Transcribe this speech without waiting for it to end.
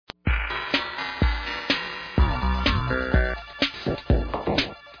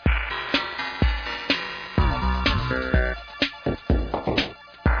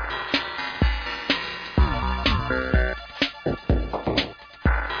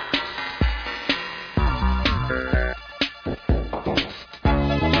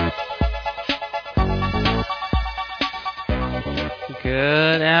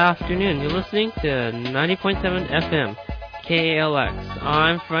afternoon. You're listening to 90.7 FM, KALX.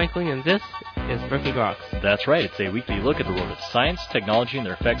 I'm Franklin, and this is Berkeley Rocks. That's right. It's a weekly look at the world of science, technology, and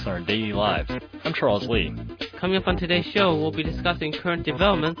their effects on our daily lives. I'm Charles Lee. Coming up on today's show, we'll be discussing current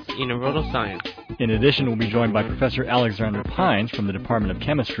developments in aerodal science. In addition, we'll be joined by Professor Alexander Pines from the Department of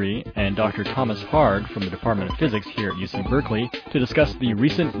Chemistry and Dr. Thomas Hard from the Department of Physics here at UC Berkeley to discuss the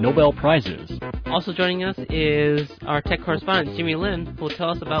recent Nobel Prizes. Also joining us is our tech correspondent, Jimmy Lin, who will tell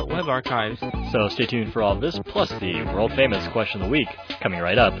us about web archives. So stay tuned for all of this, plus the world-famous question of the week, coming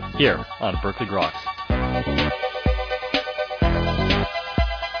right up here on Berkeley Rocks.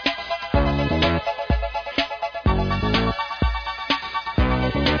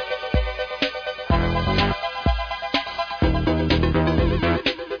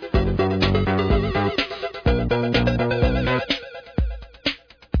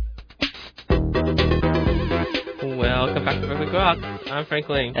 I'm Frank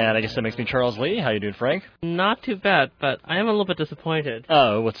Ling. And I guess that makes me Charles Lee. How you doing, Frank? Not too bad, but I am a little bit disappointed.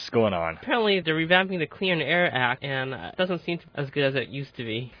 Oh, what's going on? Apparently, they're revamping the Clean Air Act, and it doesn't seem as good as it used to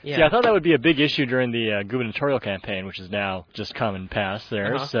be. Yeah. See, I thought that would be a big issue during the gubernatorial campaign, which is now just come and passed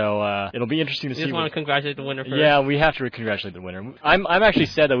there. So it'll be interesting to see. You just want to congratulate the winner first. Yeah, we have to congratulate the winner. I'm actually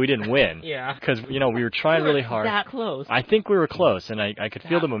sad that we didn't win. Yeah. Because, we were trying really hard. That close. I think we were close, and I could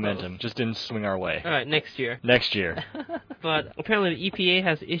feel the momentum. Just didn't swing our way. All right, next year. Next year. But apparently the EPA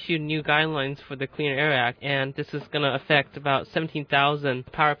has issued new guidelines for the Clean Air Act, and this is going to affect about 17,000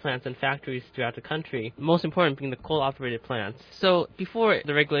 power plants and factories throughout the country, most important being the coal-operated plants. So before,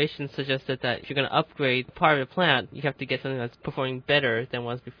 the regulations suggested that if you're going to upgrade part of the plant, you have to get something that's performing better than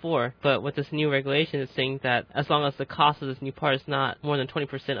was before. But with this new regulation, it's saying that as long as the cost of this new part is not more than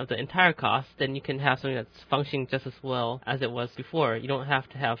 20% of the entire cost, then you can have something that's functioning just as well as it was before. You don't have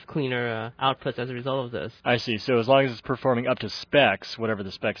to have cleaner outputs as a result of this. I see. So as long as it's performing up to specs, whatever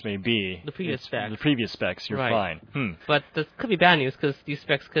the specs may be. The previous specs. You're right. Fine. But this could be bad news because these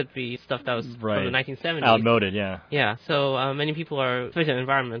specs could be stuff that was from the 1970s. Outmoded, yeah. Yeah, so many people are, especially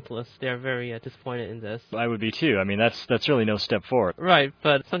environmentalists, they're very disappointed in this. I would be too. I mean, that's really no step forward. Right,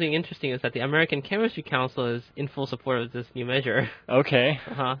 but something interesting is that the American Chemistry Council is in full support of this new measure. Okay.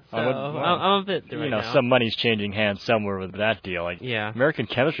 So I'm a bit now. Some money's changing hands somewhere with that deal. Yeah. American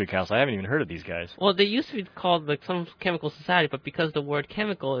Chemistry Council, I haven't even heard of these guys. Well, they used to be called some chemical society, but because the word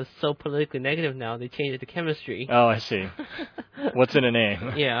chemical is so politically negative now, they changed it to chemistry. Oh, I see. What's in a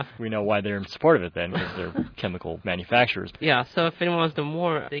name? Yeah. We know why they're in support of it then, because they're chemical manufacturers. Yeah, so if anyone wants to know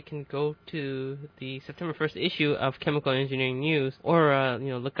more, they can go to the September 1st issue of Chemical Engineering News, or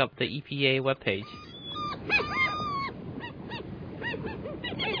look up the EPA webpage.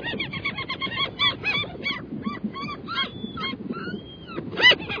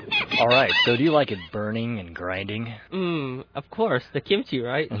 All right, so do you like it burning and grinding? Of course. The kimchi,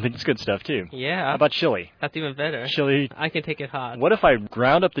 right? I think it's good stuff, too. Yeah. How about chili? That's even better. Chili. I can take it hot. What if I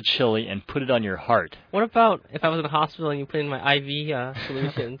ground up the chili and put it on your heart? What about if I was in the hospital and you put in my IV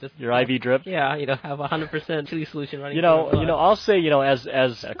solution? Just your IV drip? Yeah, have 100% chili solution running. I'll say,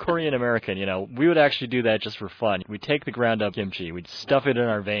 as a Korean American, we would actually do that just for fun. We'd take the ground up kimchi, we'd stuff it in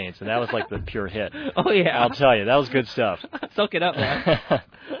our veins, and that was like the pure hit. Oh, yeah. I'll tell you, that was good stuff. Soak it up, man.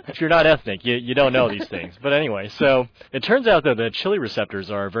 If you're not ethnic, you don't know these things. But anyway, so it turns out, though, that chili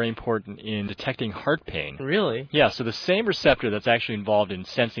receptors are very important in detecting heart pain. Really? Yeah, so the same receptor that's actually involved in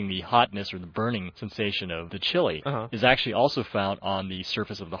sensing the hotness or the burning sensation of the chili is actually also found on the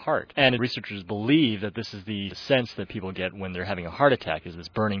surface of the heart. And researchers believe that this is the sense that people get when they're having a heart attack, is this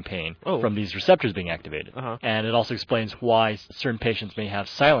burning pain from these receptors being activated. And it also explains why certain patients may have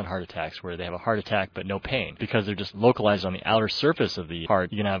silent heart attacks, where they have a heart attack but no pain, because they're just localized on the outer surface of the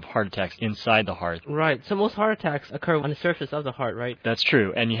heart. You can have heart attacks inside the heart. Right. So most heart attacks occur on the surface of the heart, right? That's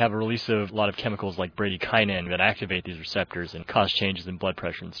true. And you have a release of a lot of chemicals like bradykinin that activate these receptors and cause changes in blood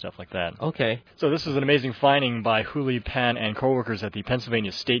pressure and stuff like that. Okay. So this is an amazing finding by Huli Pan and coworkers at the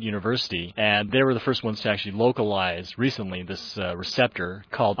Pennsylvania State University, and they were the first ones to actually localize recently this receptor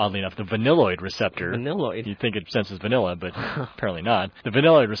called, oddly enough, the vanilloid receptor. Vanilloid? You'd think it senses vanilla, but apparently not. The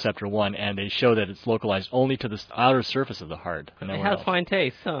vanilloid receptor 1, and they show that it's localized only to the outer surface of the heart. It has fine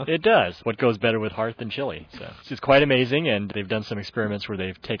taste, huh? It does. What goes better with heart than chili? So it's quite amazing, and they've done some experiments where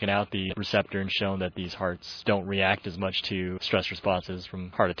they've taken out the receptor and shown that these hearts don't react as much to stress responses from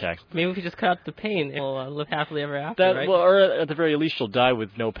heart attacks. Maybe if you just cut out the pain, it'll live happily ever after, right? Well, or at the very least, you'll die with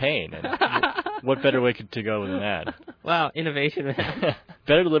no pain. And what better way to go than that? Wow, innovation, man.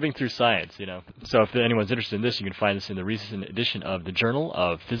 Better living through science, So if anyone's interested in this, you can find this in the recent edition of the Journal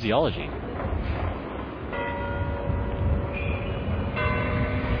of Physiology.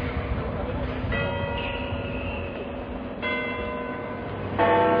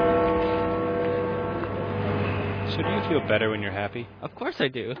 feel better when you're happy? Of course I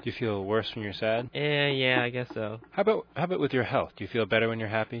do. Do you feel worse when you're sad? Yeah, I guess so. How about with your health? Do you feel better when you're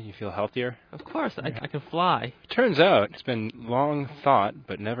happy? Do you feel healthier? Of course, I can fly. Turns out, it's been long thought,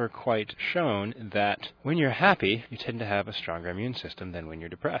 but never quite shown, that when you're happy, you tend to have a stronger immune system than when you're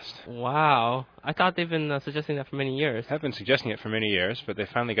depressed. Wow. I thought they've been suggesting that for many years. Have been suggesting it for many years, but they've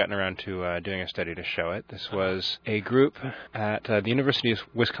finally gotten around to doing a study to show it. This was a group at the University of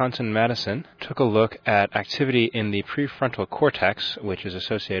Wisconsin-Madison, took a look at activity in the prefrontal cortex, which is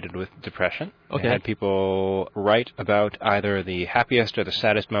associated with depression. Okay. They had people write about either the happiest or the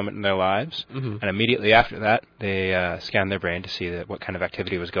saddest moment in their lives, and immediately after that, they scanned their brain to see what kind of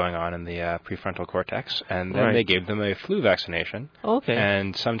activity was going on in the prefrontal cortex, and then they gave them a flu vaccination. Okay.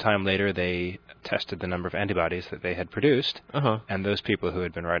 And sometime later, they tested the number of antibodies that they had produced, and those people who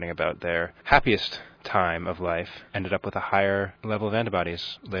had been writing about their happiest time of life ended up with a higher level of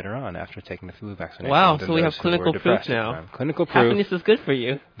antibodies later on after taking the flu vaccination. Wow, so we have clinical proof now. Clinical proof. Happiness is good for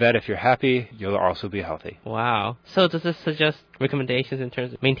you. That if you're happy, you'll also be healthy. Wow. So does this suggest recommendations in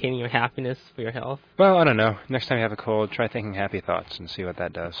terms of maintaining your happiness for your health? Well, I don't know. Next time you have a cold, try thinking happy thoughts and see what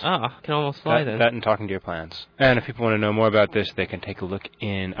that does. Can almost fly then. That and talking to your plants. And if people want to know more about this, they can take a look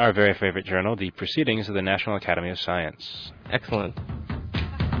in our very favorite journal, the Proceedings of the National Academy of Science. Excellent.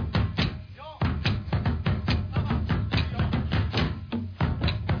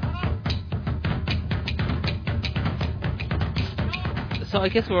 So I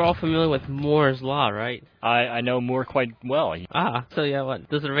guess we're all familiar with Moore's Law, right? I know Moore quite well. So yeah, what?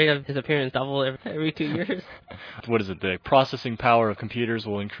 Does the rate of his appearance double every 2 years? What is it? The processing power of computers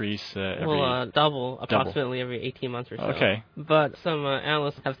will increase double approximately every 18 months or so. Okay. But some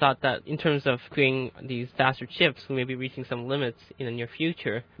analysts have thought that in terms of creating these faster chips, we may be reaching some limits in the near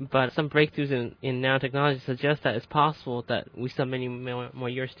future. But some breakthroughs in nanotechnology suggest that it's possible that we still have many more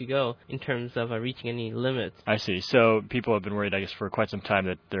years to go in terms of reaching any limits. I see. So people have been worried, I guess, for quite some time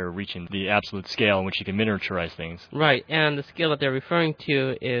that they're reaching the absolute scale in which you can miniaturize things. Right, and the scale that they're referring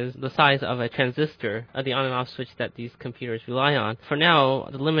to is the size of a transistor, the on and off switch that these computers rely on. For now,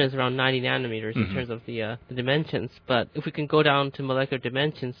 the limit is around 90 nanometers in terms of the dimensions, but if we can go down to molecular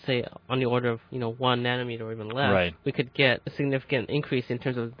dimensions, say on the order of 1 nanometer or even less, we could get a significant increase in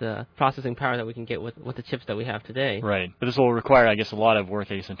terms of the processing power that we can get with the chips that we have today. Right, but this will require, I guess, a lot of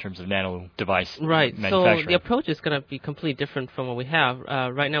work, I guess, in terms of nano device manufacturing. So the approach is going to be completely different from what we have.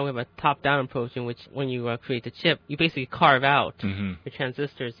 Right now we have a top-down approach in which when you create the chip, you basically carve out your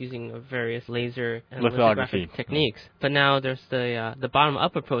transistors using various laser and lithography techniques. But now there's the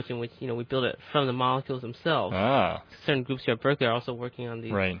bottom-up approach in which we build it from the molecules themselves. Certain groups here at Berkeley are also working on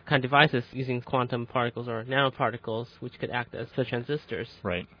these kind of devices using quantum particles or nanoparticles, which could act as the transistors.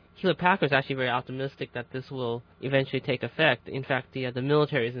 Right. Hewlett-Packard is actually very optimistic that this will eventually take effect. In fact, the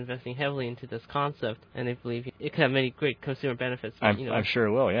military is investing heavily into this concept, and they believe it could have many great consumer benefits. I'm sure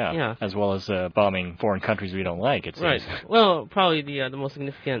it will, yeah. As well as bombing foreign countries we don't like, it seems. Right. Well, probably the most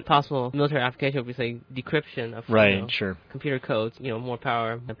significant possible military application would be, say, decryption of computer codes, more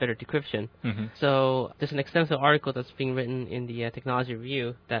power, better decryption. So there's an extensive article that's being written in the Technology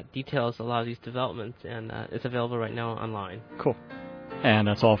Review that details a lot of these developments, and it's available right now online. Cool. And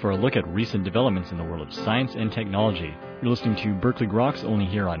that's all for a look at recent developments in the world of science and technology. You're listening to Berkeley Groks only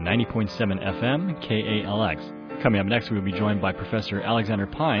here on 90.7 FM KALX. Coming up next, we will be joined by Professor Alexander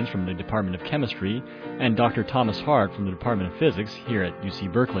Pines from the Department of Chemistry and Dr. Thomas Hart from the Department of Physics here at UC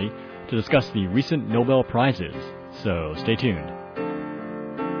Berkeley to discuss the recent Nobel Prizes. So stay tuned.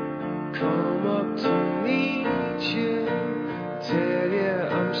 Come up to meet you, tell you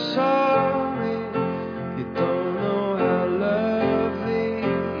I'm sorry. You don't know how lovely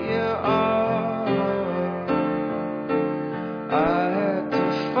you are. I had to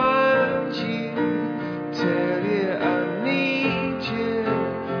find you, tell you I need you,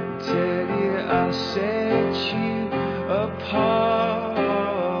 tell you I set you apart.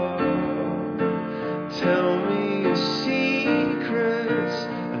 Tell me your secrets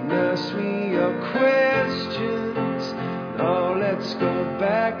and ask me your questions. Now let's go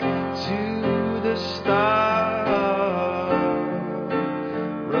back to the start.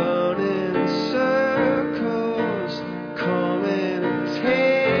 Running in circles, coming in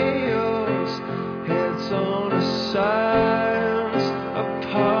tails, heads on the sides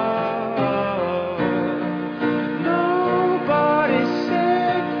apart. Nobody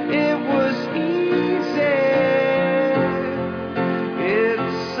said it was easy.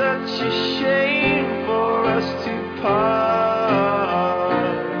 It's such a shame for us to part.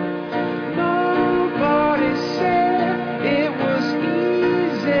 Nobody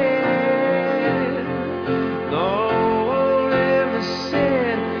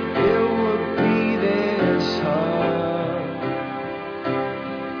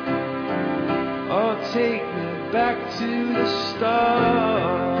take me back to the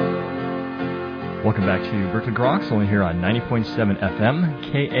start. Welcome back to Berkeley Groks, only here on 90.7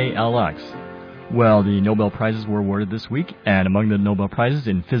 FM, KALX. Well, the Nobel Prizes were awarded this week, and among the Nobel Prizes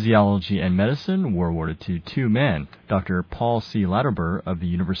in Physiology and Medicine were awarded to two men, Dr. Paul C. Lauterbur of the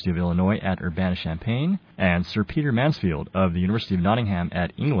University of Illinois at Urbana-Champaign, and Sir Peter Mansfield of the University of Nottingham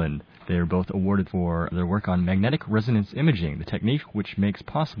at England. They are both awarded for their work on magnetic resonance imaging, the technique which makes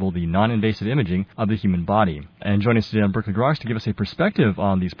possible the non-invasive imaging of the human body. And joining us today on Berkeley Groks to give us a perspective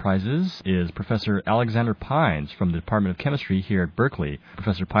on these prizes is Professor Alexander Pines from the Department of Chemistry here at Berkeley.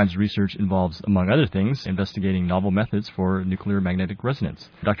 Professor Pines' research involves, among other things, investigating novel methods for nuclear magnetic resonance.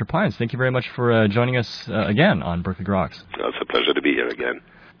 Dr. Pines, thank you very much for joining us again on Berkeley Groks. It's a pleasure to be here again.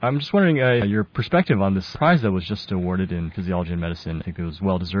 I'm just wondering your perspective on this prize that was just awarded in Physiology and Medicine. I think it was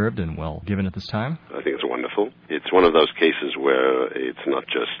well-deserved and well-given at this time. I think it's wonderful. It's one of those cases where it's not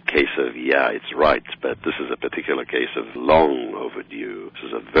just a case of, it's right, but this is a particular case of long overdue.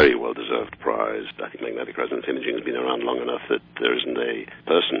 This is a very well-deserved prize. I think magnetic resonance imaging has been around long enough that there isn't a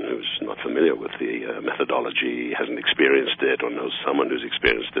person who's not familiar with the methodology, hasn't experienced it, or knows someone who's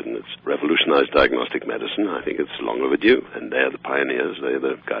experienced it, and it's revolutionized diagnostic medicine. I think it's long overdue, and they're the pioneers. They're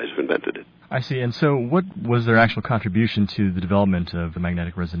the guys who invented it. I see. And so what was their actual contribution to the development of the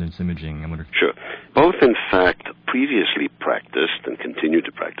magnetic resonance imaging? I wonder. Sure. Both, in fact, previously practiced and continue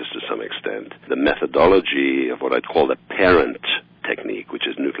to practice to some extent the methodology of what I'd call the parent technique, which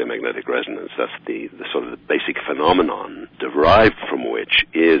is nuclear magnetic resonance. That's the sort of the basic phenomenon derived from which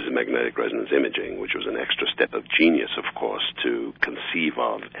is magnetic resonance imaging, which was an extra step of genius, of course, to conceive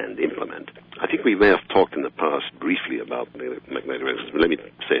of and implement. I think we may have talked in the past briefly about magnetic resonance, but let me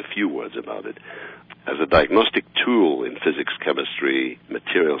say a few words about it. As a diagnostic tool in physics, chemistry,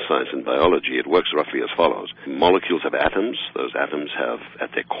 material science, and biology, it works roughly as follows. Molecules have atoms. Those atoms have, at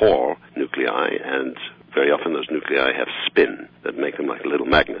their core, nuclei, and very often those nuclei have spin that make them like little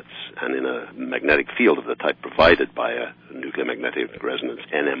magnets. And in a magnetic field of the type provided by a nuclear magnetic resonance,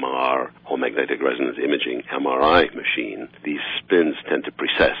 NMR, or magnetic resonance imaging, MRI machine, these spins tend to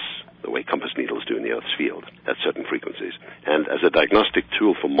precess the way compass needles do in the Earth's field at certain frequencies. And as a diagnostic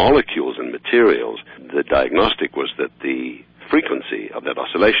tool for molecules and materials, the diagnostic was that the frequency of that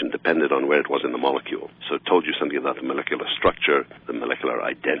oscillation depended on where it was in the molecule. So it told you something about the molecular structure, the molecular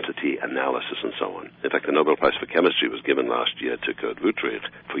identity analysis, and so on. In fact, the Nobel Prize for Chemistry was given last year to Kurt Wuthrich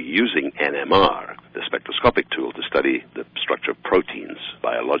for using NMR, the spectroscopic tool, to study the structure of proteins,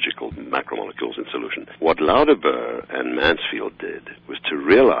 biological macromolecules in solution. What Lauterbur and Mansfield did was to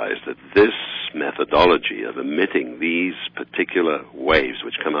realize that this methodology of emitting these particular waves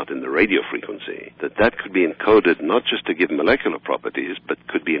which come out in the radio frequency, that could be encoded not just to give molecular properties, but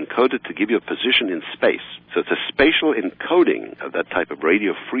could be encoded to give you a position in space. So it's a spatial encoding of that type of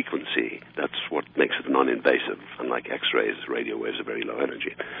radio frequency. That's what makes it non-invasive. Unlike X-rays, radio waves are very low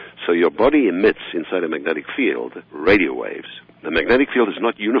energy. So your body emits inside a magnetic field radio waves. The magnetic field is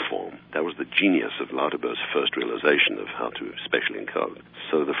not uniform. That was the genius of Lauterbur's first realization of how to spatially encode.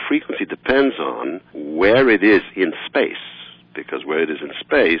 So the frequency depends on where it is in space, because where it is in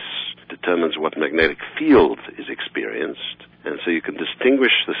space determines what magnetic field is experienced. And so you can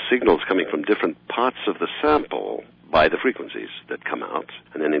distinguish the signals coming from different parts of the sample by the frequencies that come out,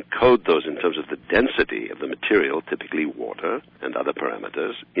 and then encode those in terms of the density of the material, typically water and other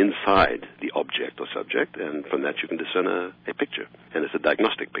parameters, inside the object or subject, and from that you can discern a picture. And it's a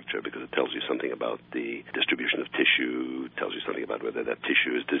diagnostic picture because it tells you something about the distribution of tissue, tells you something about whether that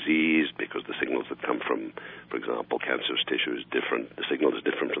tissue is diseased, because the signals that come from, for example, cancerous tissue is different. The signal is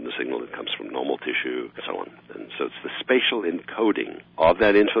different from the signal that comes from normal tissue, and so on. And so it's the spatial encoding of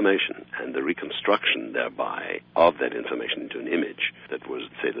that information and the reconstruction thereby of that information into an image that was,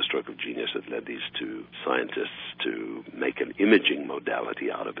 say, the stroke of genius that led these two scientists to make an imaging modality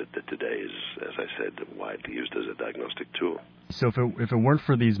out of it that today is, as I said, widely used as a diagnostic tool. So if it weren't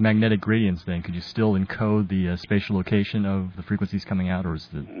for these magnetic gradients, then, could you still encode the spatial location of the frequencies coming out, or is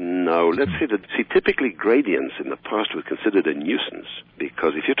it... No, let's say that, typically gradients in the past were considered a nuisance,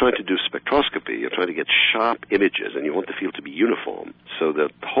 because if you're trying to do spectroscopy, you're trying to get sharp images, and you want the field to be uniform. So the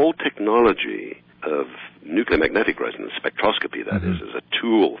whole technology of nuclear magnetic resonance spectroscopy, that is a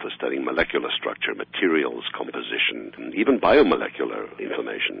tool for studying molecular structure, materials, composition, and even biomolecular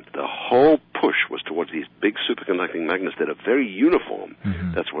information. The whole push was towards these big superconducting magnets that are very uniform.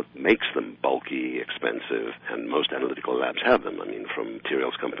 That's what makes them bulky, expensive, and most analytical labs have them. I mean, from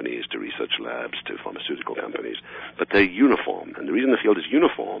materials companies to research labs to pharmaceutical companies. But they're uniform. And the reason the field is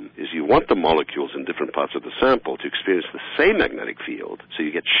uniform is you want the molecules in different parts of the sample to experience the same magnetic field, so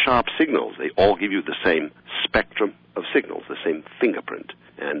you get sharp signals. They all give you the same spectrum of signals, the same fingerprint.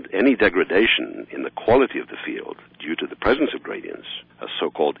 And any degradation in the quality of the field due to the presence of gradients, a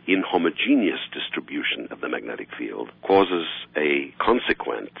so-called inhomogeneous distribution of the magnetic field, causes a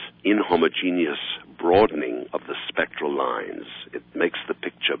consequent inhomogeneous broadening of the spectral lines. It makes the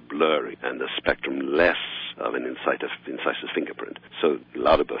picture blurry and the spectrum less of an incisive fingerprint. So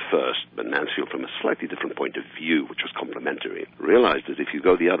Lauterbur first, but Mansfield from a slightly different point of view, which was complementary, realized that if you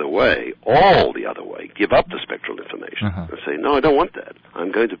go the other way, all the other way, give up the spectral information and say, no, I don't want that.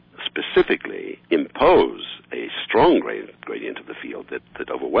 I'm going to specifically impose a strong gradient of the field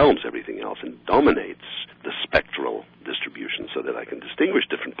that overwhelms everything else and dominates the spectral distribution so that I can distinguish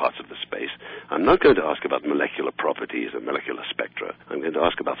different parts of the space. I'm not going to ask about molecular properties or molecular spectra. I'm going to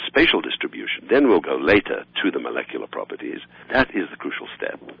ask about spatial distribution. Then we'll go later to the molecular properties. That is the crucial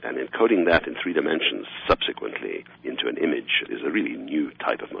step. And encoding that in 3 dimensions subsequently into an image is a really new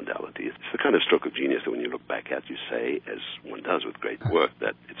type of modality. It's the kind of stroke of genius that when you look back at, you say, as one does with great work,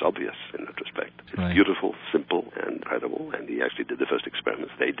 that it's obvious in retrospect. It's beautiful, simple, and incredible. And he actually did the first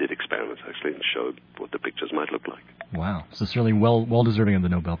experiments. They did experiments, actually, and showed what the pictures might look like. Wow. So certainly well deserving of the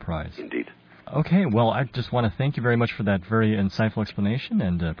Nobel Prize. Indeed. Okay, well, I just want to thank you very much for that very insightful explanation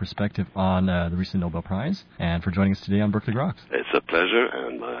and perspective on the recent Nobel Prize, and for joining us today on Berkeley Groks. It's a pleasure,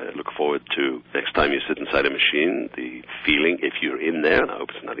 and I look forward to next time you sit inside a machine, the feeling, if you're in there, and I hope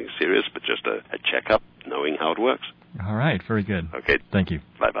it's nothing serious, but just a checkup, knowing how it works. All right, very good. Okay. Thank you.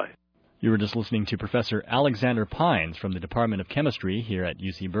 Bye-bye. You were just listening to Professor Alexander Pines from the Department of Chemistry here at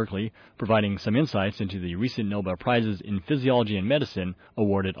UC Berkeley, providing some insights into the recent Nobel Prizes in Physiology and Medicine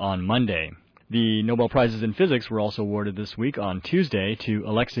awarded on Monday. The Nobel Prizes in Physics were also awarded this week on Tuesday to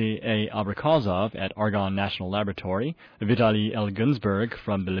Alexei A. Abrikosov at Argonne National Laboratory, Vitaly L. Ginzburg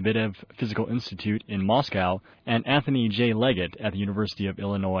from the Lebedev Physical Institute in Moscow, and Anthony J. Leggett at the University of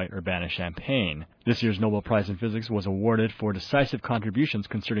Illinois Urbana-Champaign. This year's Nobel Prize in Physics was awarded for decisive contributions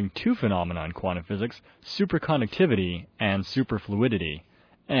concerning 2 phenomena in quantum physics, superconductivity and superfluidity.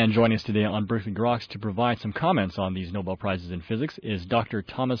 And joining us today on Berkeley Groks to provide some comments on these Nobel Prizes in Physics is Dr.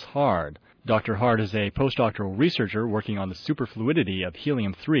 Thomas Hard. Dr. Hard is a postdoctoral researcher working on the superfluidity of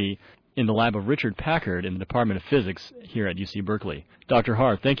helium-3 in the lab of Richard Packard in the Department of Physics here at UC Berkeley. Dr.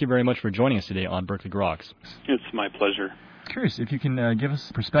 Hard, thank you very much for joining us today on Berkeley Groks. It's my pleasure. Curious if you can give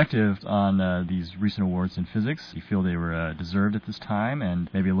us perspective on these recent awards in physics. You feel they were deserved at this time, and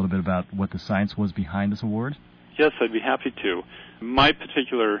maybe a little bit about what the science was behind this award? Yes, I'd be happy to. My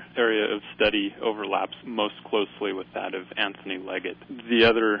particular area of study overlaps most closely with that of Anthony Leggett. The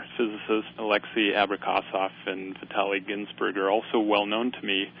other physicists, Alexei Abrikosov and Vitaly Ginzburg, are also well known to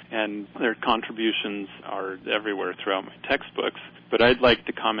me, and their contributions are everywhere throughout my textbooks. But I'd like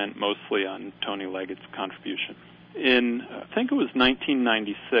to comment mostly on Tony Leggett's contribution. In, I think it was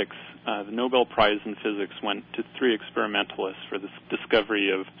 1996, the Nobel Prize in Physics went to 3 experimentalists for the discovery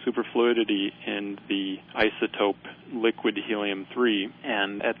of superfluidity in the isotope liquid helium-3.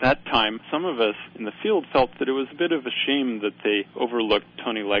 And at that time, some of us in the field felt that it was a bit of a shame that they overlooked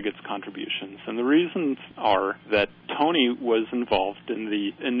Tony Leggett's contributions. And the reasons are that Tony was involved in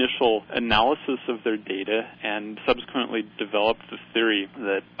the initial analysis of their data and subsequently developed the theory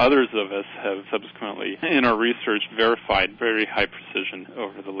that others of us have subsequently, in our research, verified very high precision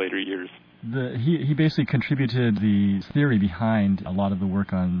over the later years. He basically contributed the theory behind a lot of the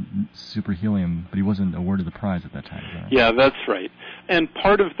work on superhelium, but he wasn't awarded the prize at that time. Right? Yeah, that's right. And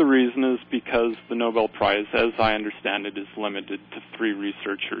part of the reason is because the Nobel Prize, as I understand it, is limited to 3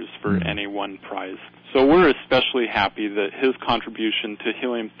 researchers for any one prize. So we're especially happy that his contribution to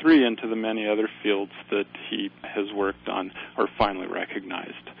helium-3 and to the many other fields that he has worked on are finally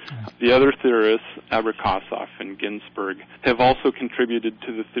recognized. The other theorists, Abrikosov and Ginzburg, have also contributed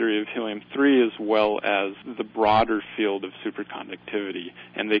to the theory of helium-3 as well as the broader field of superconductivity,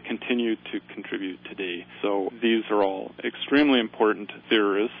 and they continue to contribute today. So these are all extremely important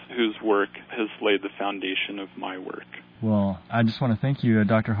theorists whose work has laid the foundation of my work. Well, I just want to thank you,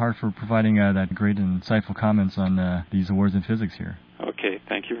 Dr. Hart, for providing that great and insightful comments on these awards in physics here. Okay,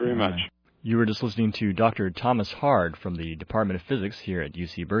 thank you very much. You were just listening to Dr. Thomas Hard from the Department of Physics here at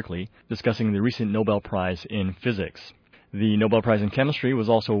UC Berkeley, discussing the recent Nobel Prize in Physics. The Nobel Prize in Chemistry was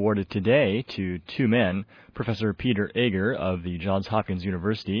also awarded today to 2 men, Professor Peter Ager of the Johns Hopkins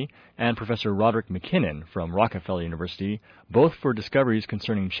University and Professor Roderick McKinnon from Rockefeller University, both for discoveries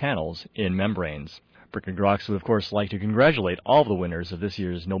concerning channels in membranes. Berkeley Groks would, of course, like to congratulate all of the winners of this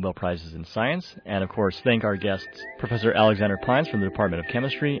year's Nobel Prizes in Science, and, of course, thank our guests, Professor Alexander Pines from the Department of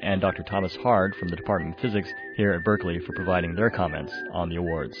Chemistry and Dr. Thomas Hard from the Department of Physics here at Berkeley for providing their comments on the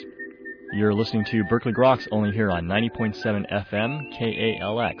awards. You're listening to Berkeley Groks only here on 90.7 FM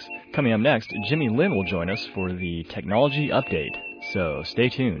KALX. Coming up next, Jimmy Lin will join us for the Technology Update. So stay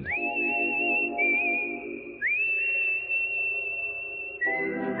tuned.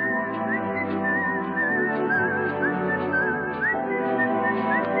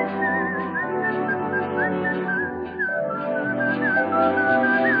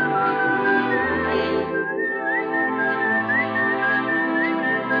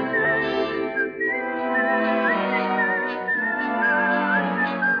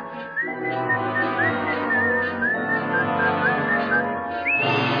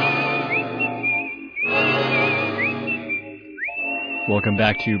 Welcome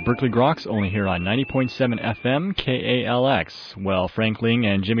back to Berkeley Groks, only here on 90.7 FM KALX. Well, Frank Ling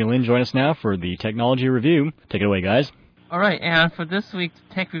and Jimmy Lin join us now for the Technology Review. Take it away, guys. All right, and for this week's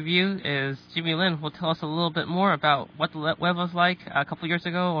Tech Review is Jimmy Lin will tell us a little bit more about what the web was like a couple years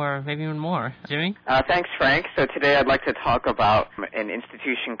ago, or maybe even more. Jimmy? Thanks, Frank. So today I'd like to talk about an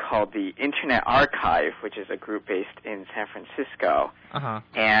institution called the Internet Archive, which is a group based in San Francisco.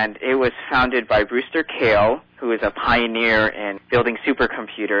 And it was founded by Brewster Kahle, who is a pioneer in building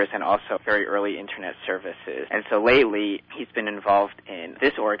supercomputers and also very early Internet services. And so lately he's been involved in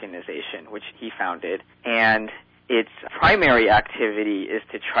this organization, which he founded, and its primary activity is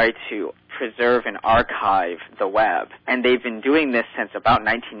to try to preserve and archive the web. And they've been doing this since about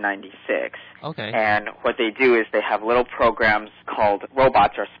 1996. Okay. And what they do is they have little programs called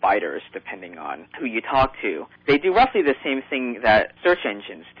robots or spiders, depending on who you talk to. They do roughly the same thing that search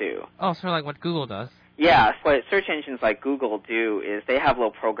engines do. Oh, sort of like what Google does. Yeah, what search engines like Google do is they have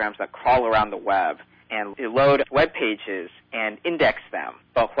little programs that crawl around the web and load web pages and index them.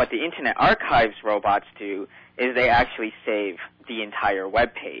 But what the Internet Archive's robots do is they actually save the entire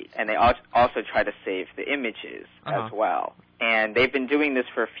web page, and they also try to save the images as well. And they've been doing this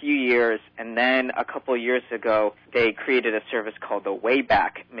for a few years, and then a couple of years ago, they created a service called the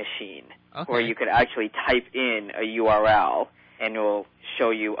Wayback Machine, where you could actually type in a URL, and it will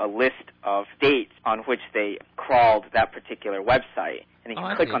show you a list of dates on which they crawled that particular website. And you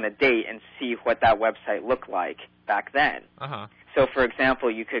can click on the date and see what that website looked like back then. So, for example,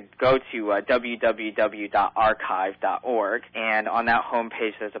 you could go to www.archive.org, and on that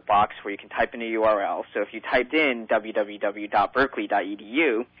homepage there's a box where you can type in a URL. So if you typed in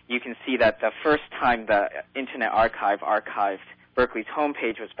www.berkeley.edu, you can see that the first time the Internet Archive archived Berkeley's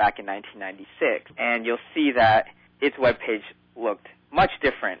homepage was back in 1996, and you'll see that its webpage looked much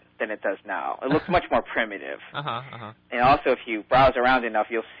different than it does now. It looks much more primitive. And also, if you browse around enough,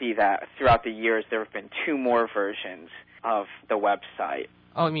 you'll see that throughout the years there have been 2 more versions of the website.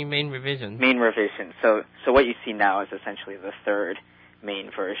 Oh, I mean main revision. Main revision. So what you see now is essentially the 3rd main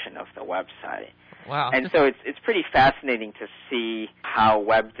version of the website. Wow. And so it's pretty fascinating to see how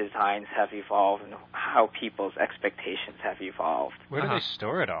web designs have evolved and how people's expectations have evolved. Where do they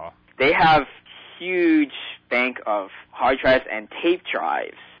store it all? They have huge bank of hard drives and tape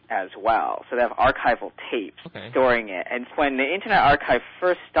drives as well. So they have archival tapes storing it. And when the Internet Archive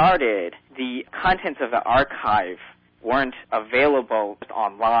first started, the contents of the archive weren't available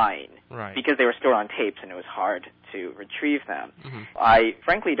online because they were stored on tapes and it was hard to retrieve them. I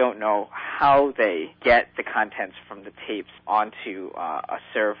frankly don't know how they get the contents from the tapes onto a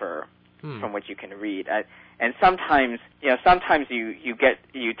server from which you can read. And sometimes you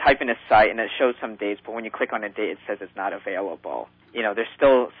type in a site and it shows some dates, but when you click on a date, it says it's not available. There's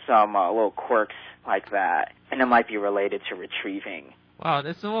still some little quirks like that, and it might be related to retrieving. Wow,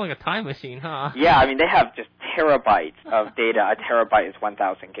 this is more like a time machine, huh? Yeah, I mean, they have just terabytes of data. A terabyte is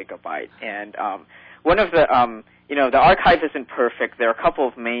 1,000 gigabytes. And one of the, the archive isn't perfect. There are a couple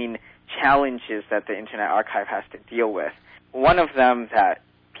of main challenges that the Internet Archive has to deal with. One of them that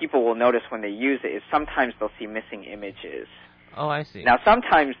people will notice when they use it is sometimes they'll see missing images. Oh, I see. Now,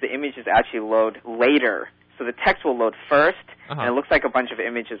 sometimes the images actually load later. So the text will load first, and it looks like a bunch of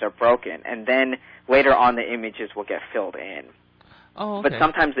images are broken. And then later on, the images will get filled in. Oh, okay. But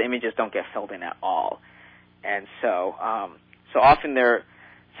sometimes the images don't get filled in at all. And so often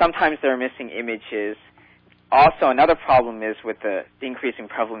sometimes there are missing images. Also, another problem is with the increasing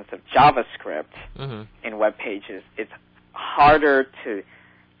prevalence of JavaScript in web pages, it's harder to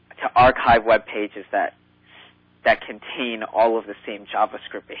archive web pages that contain all of the same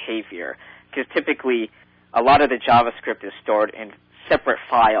JavaScript behavior, because typically a lot of the JavaScript is stored in separate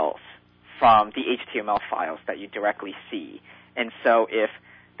files from the HTML files that you directly see. And so if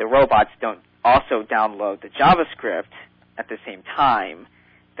the robots don't also download the JavaScript at the same time,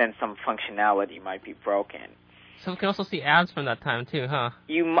 then some functionality might be broken. So we can also see ads from that time too, huh?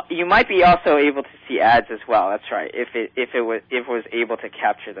 You might be also able to see ads as well. That's right. If it was able to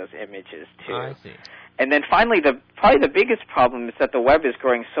capture those images too. I see. And then finally, probably the biggest problem is that the web is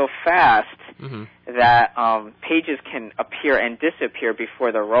growing so fast that pages can appear and disappear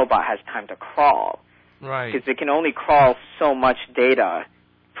before the robot has time to crawl. Right. Because it can only crawl so much data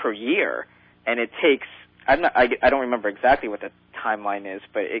per year, and it takes. I don't remember exactly what the timeline is,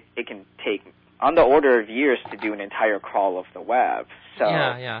 but it can take on the order of years to do an entire crawl of the web. So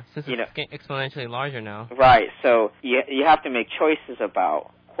yeah. Since it's getting exponentially larger now. Right. So you have to make choices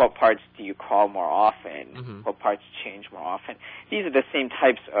about what parts do you crawl more often, what parts change more often. These are the same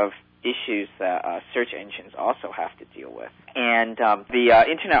types of issues that search engines also have to deal with. And the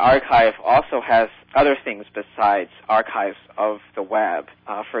Internet Archive also has other things besides archives of the web.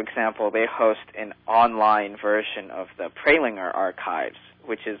 For example, they host an online version of the Prelinger Archives,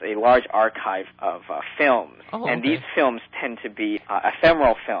 which is a large archive of films. Oh, and these films tend to be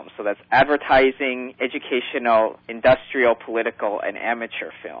ephemeral films, so that's advertising, educational, industrial, political, and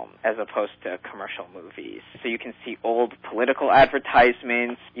amateur film, as opposed to commercial movies. So you can see old political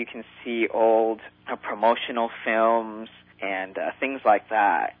advertisements, you can see old promotional films, and things like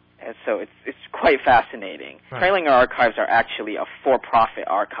that. And so it's quite fascinating. Right. Prelinger Archives are actually a for-profit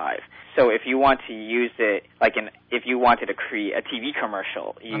archive. So if you want to use it, if you wanted to create a TV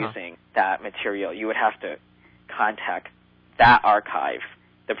commercial using that material, you would have to contact that archive,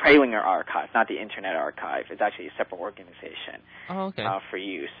 the Prelinger Archive, not the Internet Archive. It's actually a separate organization for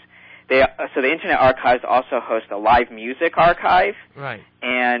use. So the Internet Archives also host a live music archive, right?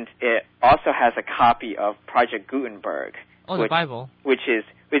 And it also has a copy of Project Gutenberg, the Bible, which is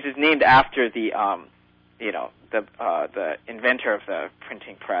named after the inventor of the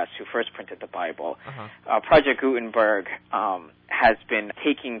printing press who first printed the Bible. Project Gutenberg has been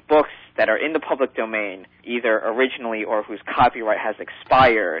taking books that are in the public domain, either originally or whose copyright has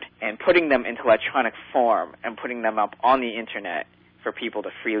expired, and putting them into electronic form and putting them up on the Internet for people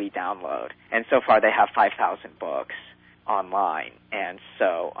to freely download. And so far they have 5,000 books online. And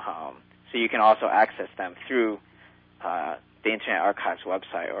so you can also access them through the Internet Archive's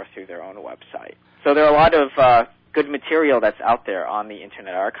website or through their own website. So there are a lot of good material that's out there on the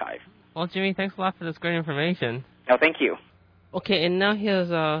Internet Archive. Well, Jimmy, thanks a lot for this great information. Oh, thank you. Okay, and now here's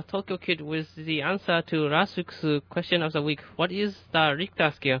Tokyo Kid with the answer to last week's question of the week. What is the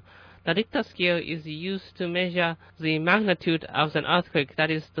Richter scale? The Richter scale is used to measure the magnitude of an earthquake,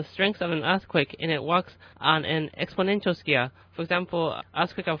 that is, the strength of an earthquake, and it works on an exponential scale. For example, an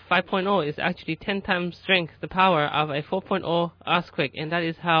earthquake of 5.0 is actually 10 times strength, the power of a 4.0 earthquake, and that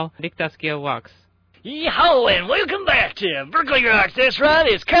is how Richter scale works. Yee-haw, and welcome back to Berkeley Rocks. That's right,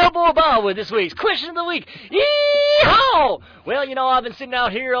 it's Cowboy Bob with this week's Question of the Week. Yee-haw! Well, I've been sitting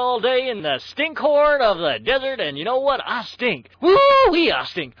out here all day in the stinkhorn of the desert, and you know what? I stink. Woo-wee, I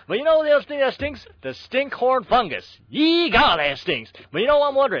stink. But you know what else that stinks? The stinkhorn fungus. Yee-gaw, that stinks. But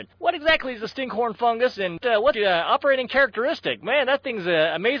I'm wondering, what exactly is the stinkhorn fungus, and what's the operating characteristic? Man, that thing's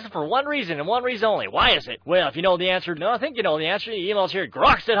amazing for one reason, and one reason only. Why is it? Well, if you know the answer, I think you know the answer. Email us here at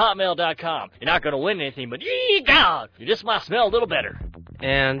groks@hotmail.com. You're not going to win anything, but yee-gaw, you just might smell a little better.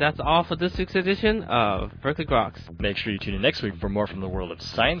 And that's all for this week's edition of Berkeley Groks. Make sure you tune in next week for more from the world of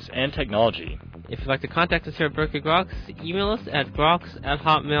science and technology. If you'd like to contact us here at Berkeley Groks, email us at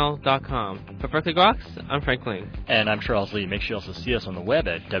groks@hotmail.com. For Berkeley Groks, I'm Frank Ling. And I'm Charles Lee. Make sure you also see us on the web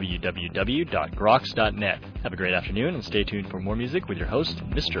at www.groks.net. Have a great afternoon, and stay tuned for more music with your host,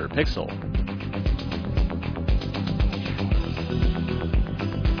 Mr. Pixel.